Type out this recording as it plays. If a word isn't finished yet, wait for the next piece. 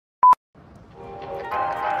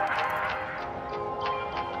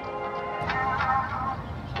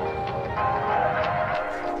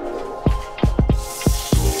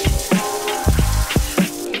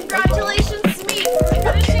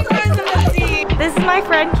my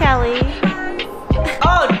friend Kelly.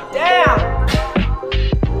 Oh, damn!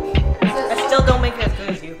 I still don't make it as good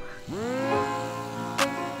as you.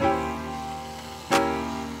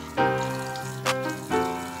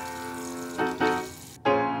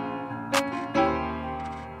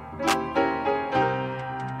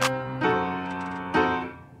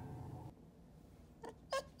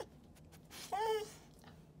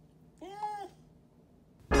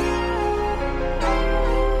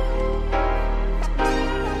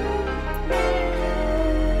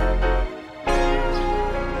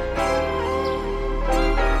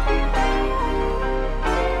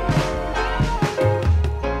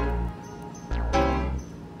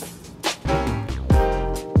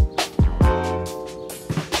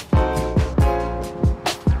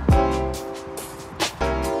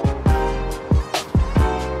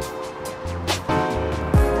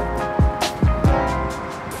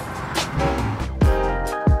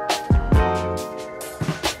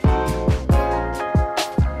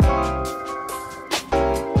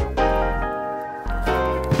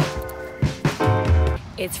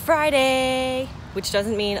 It's Friday, which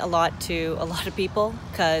doesn't mean a lot to a lot of people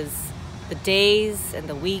because the days and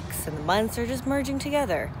the weeks and the months are just merging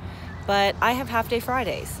together. But I have half day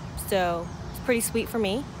Fridays, so it's pretty sweet for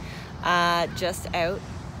me. Just out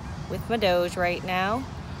with my Doge right now,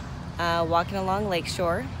 walking along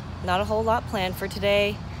Lakeshore. Not a whole lot planned for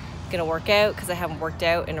today. Gonna work out because I haven't worked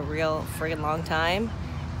out in a real friggin' long time.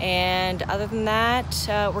 And other than that,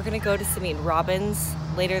 we're gonna go to Samit Robbins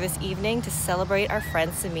later this evening to celebrate our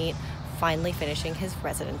friend Samit finally finishing his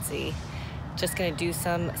residency. Just gonna do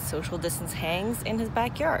some social distance hangs in his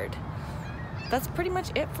backyard. That's pretty much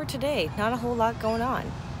it for today. Not a whole lot going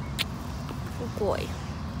on. Oh boy.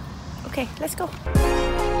 Okay, let's go.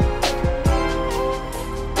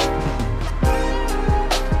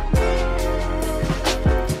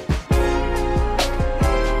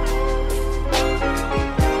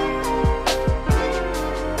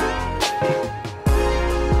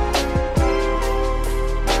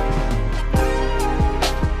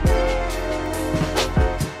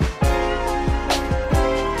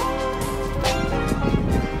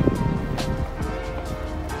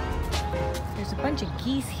 Of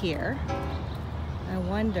geese here. I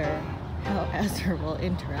wonder how Ezra will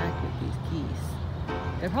interact with these geese.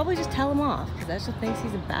 They'll probably just tell him off because Ezra thinks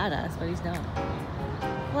he's a badass, but he's not.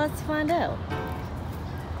 Let's find out.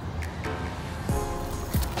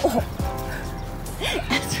 Oh!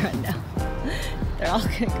 Ezra, no. They're all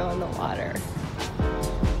gonna go in the water.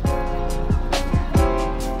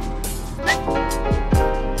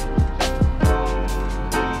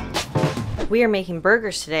 We are making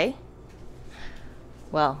burgers today.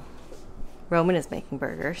 Well, Roman is making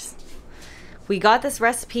burgers. We got this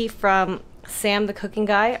recipe from Sam the Cooking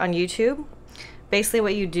Guy on YouTube. Basically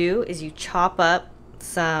what you do is you chop up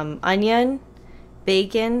some onion,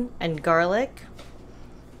 bacon, and garlic,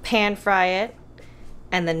 pan fry it,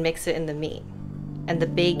 and then mix it in the meat. And the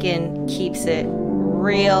bacon keeps it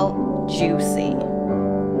real juicy.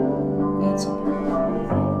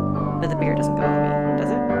 But the beer doesn't go with me,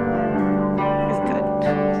 does it? It's good.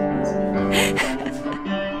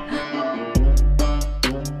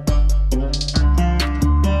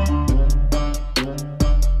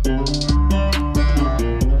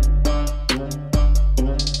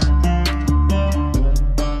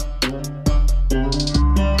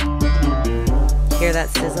 Hear that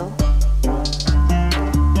sizzle?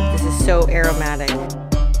 This is so aromatic.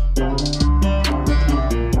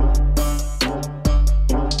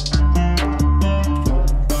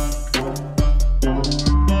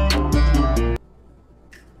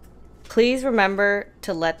 Please remember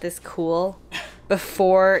to let this cool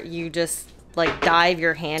before you just like dive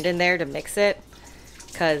your hand in there to mix it,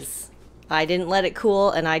 because I didn't let it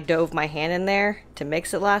cool and I dove my hand in there to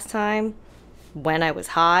mix it last time when I was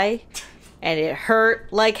high. And it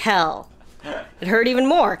hurt like hell. It hurt even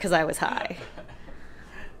more because I was high.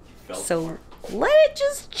 So let it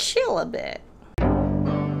just chill a bit.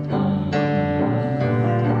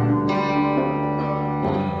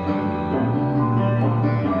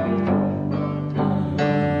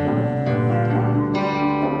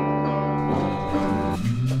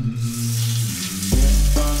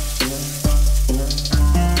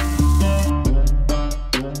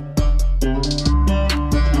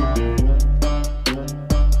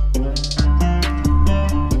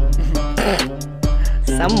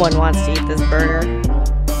 Someone wants to eat this burger.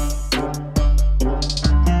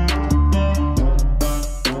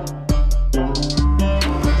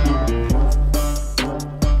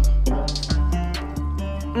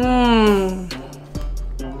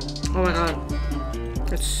 Oh my god.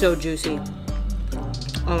 It's so juicy.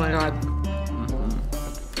 Oh my god.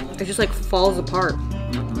 It just like falls apart.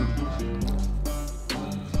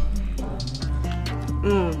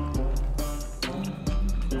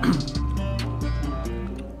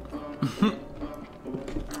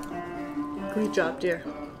 Great job, dear.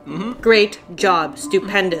 Great job.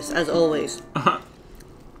 Stupendous, as always.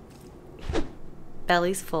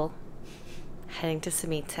 Belly's full. Heading to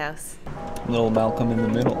Samit's house. Little Malcolm in the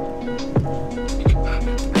middle.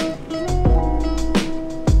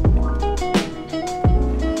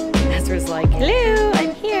 Ezra's like, hello,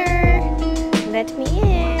 I'm here. Let me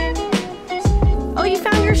in. Oh, you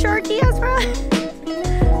found your sharky, Ezra?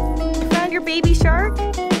 You found your baby shark?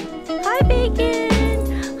 Hi,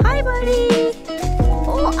 Bacon. Hi, buddy.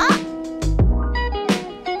 Oh, ah.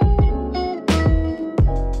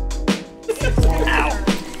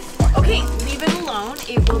 Okay, leave it alone.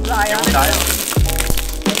 It will die on its own.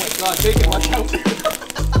 Oh my god, Bacon, watch out.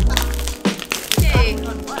 Okay.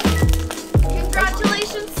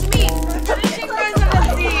 Congratulations, Smee, for finishing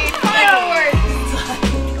presidency. Fireworks.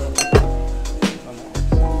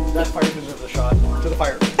 That fire deserves a shot. To the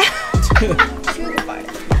fire. To the fire.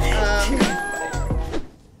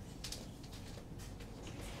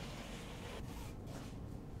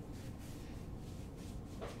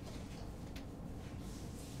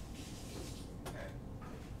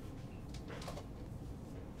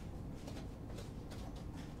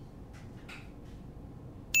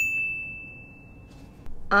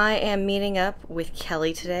 I am meeting up with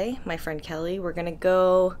Kelly today, my friend Kelly. We're gonna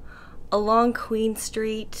go along Queen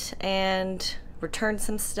Street and return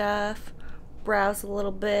some stuff, browse a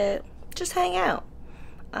little bit, just hang out.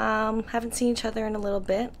 Haven't seen each other in a little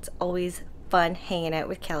bit. It's always fun hanging out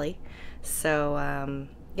with Kelly. So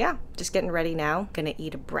yeah, just getting ready now. Gonna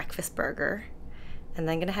eat a breakfast burger and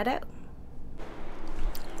then gonna head out.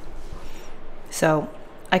 So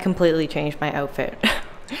I completely changed my outfit.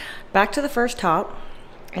 Back to the first top.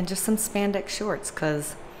 And just some spandex shorts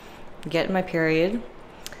because I'm getting my period.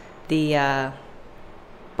 The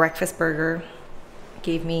breakfast burger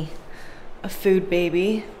gave me a food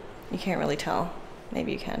baby. You can't really tell.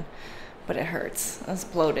 Maybe you can. But it hurts. I was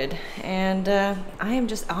bloated. And I am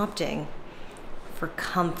just opting for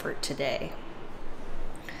comfort today.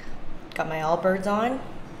 Got my Allbirds on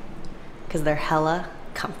because they're hella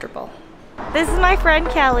comfortable. This is my friend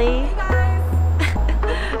Kelly. Hey guys.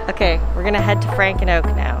 Okay, we're gonna head to Frank and Oak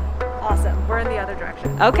now. Awesome. We're in the other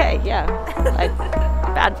direction. Okay, yeah.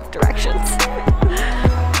 Bad directions.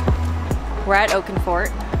 We're at Oakenfort,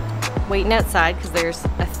 waiting outside because there's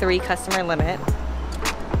a 3 customer limit.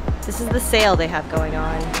 This is the sale they have going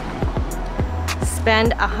on.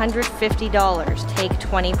 Spend $150, take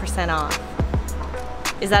 20% off.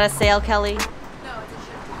 Is that a sale, Kelly? No, it's a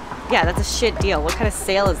shit. Yeah, that's a shit deal. What kind of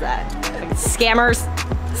sale is that? Like, scammers?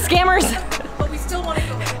 Scammers? But we still want to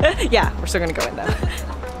go in. Yeah, we're still gonna go in though.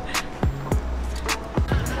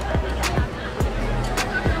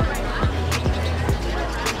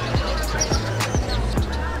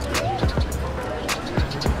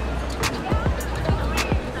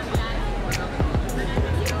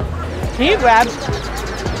 Can you grab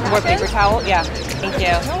more paper towel? Yeah, thank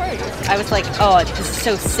you. No worries. I was like, oh, this is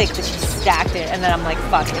so sick that she stacked it, and then I'm like,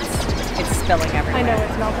 fuck, it's spilling everywhere. I know,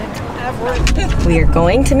 it's melting. We are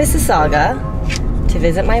going to Mississauga to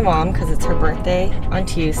visit my mom because it's her birthday on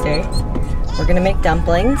Tuesday. We're gonna make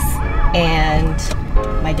dumplings, and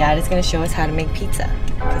my dad is gonna show us how to make pizza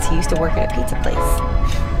because he used to work at a pizza place.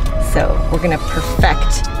 So we're gonna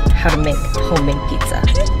perfect how to make homemade pizza.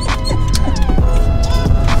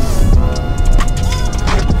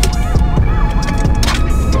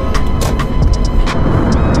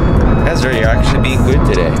 Ezra, you're actually being good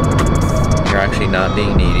today. You're actually not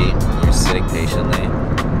being needy. You're sitting patiently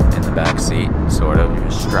in the back seat, sort of.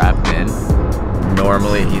 You're strapped in.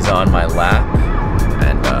 Normally he's on my lap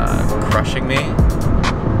and crushing me,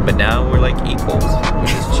 but now we're like equals. We're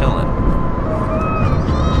just chilling.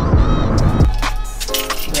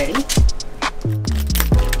 Ready?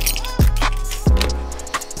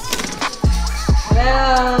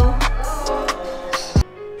 Hello.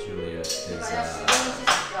 Julia is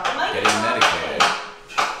getting medicated.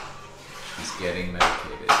 He's getting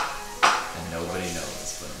medicated, and nobody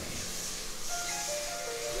knows but me.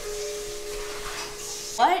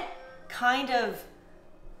 What kind of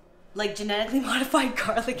like genetically modified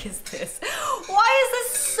garlic is this? Why is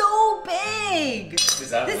this so big? Is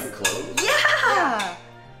that one clove? Yeah.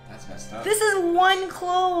 That's messed up. This is 1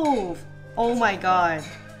 clove. Oh my god.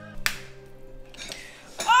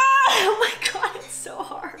 Oh my god, it's so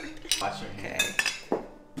hard. Watch your hand.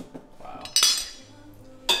 Wow.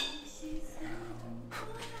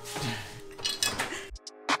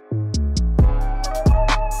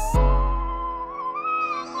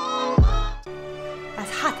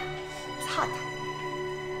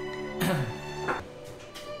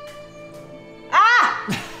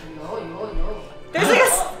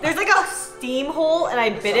 I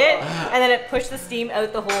bit it, and then it pushed the steam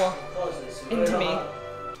out the hole into me.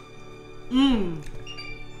 Mmm.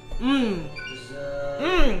 Mmm.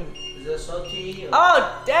 Mmm.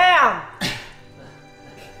 Oh, damn!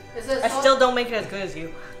 I still don't make it as good as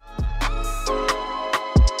you.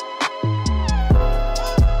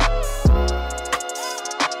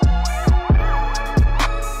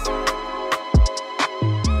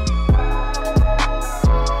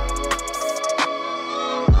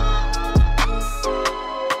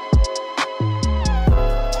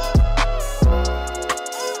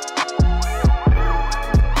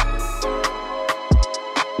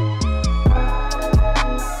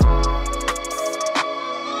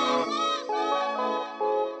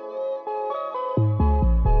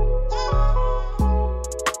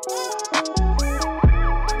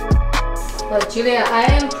 But Julia, I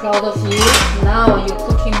am proud of you. Now you're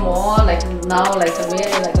cooking more, like now, like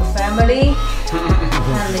really like a family,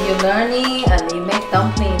 and you're learning, and you make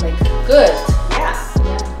dumpling like good. Yeah.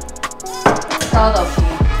 Yeah. Proud of you.